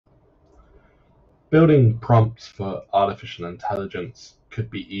Building prompts for artificial intelligence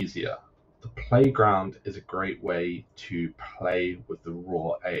could be easier. The playground is a great way to play with the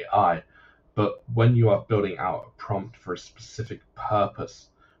raw AI, but when you are building out a prompt for a specific purpose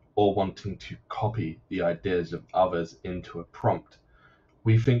or wanting to copy the ideas of others into a prompt,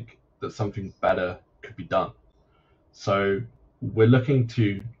 we think that something better could be done. So we're looking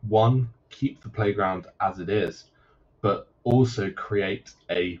to, one, keep the playground as it is, but also create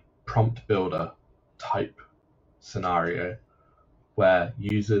a prompt builder type scenario where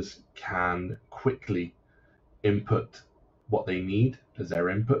users can quickly input what they need as their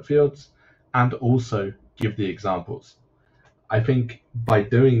input fields and also give the examples. I think by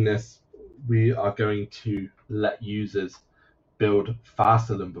doing this, we are going to let users build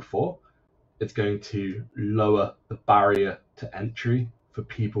faster than before. It's going to lower the barrier to entry for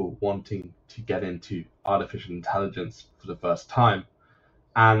people wanting to get into artificial intelligence for the first time.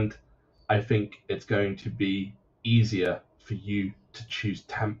 And I think it's going to be easier for you to choose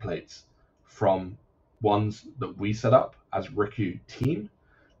templates from ones that we set up as Riku team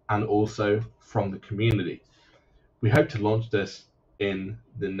and also from the community. We hope to launch this in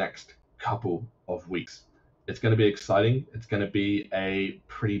the next couple of weeks. It's going to be exciting. It's going to be a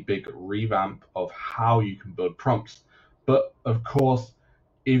pretty big revamp of how you can build prompts. But of course,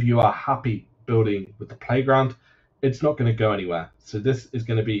 if you are happy building with the playground, it's not going to go anywhere. So this is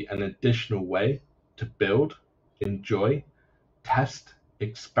going to be an additional way to build, enjoy, test,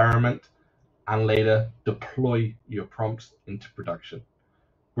 experiment, and later deploy your prompts into production.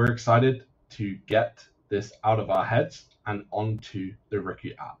 We're excited to get this out of our heads and onto the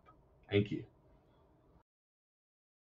Riku app. Thank you.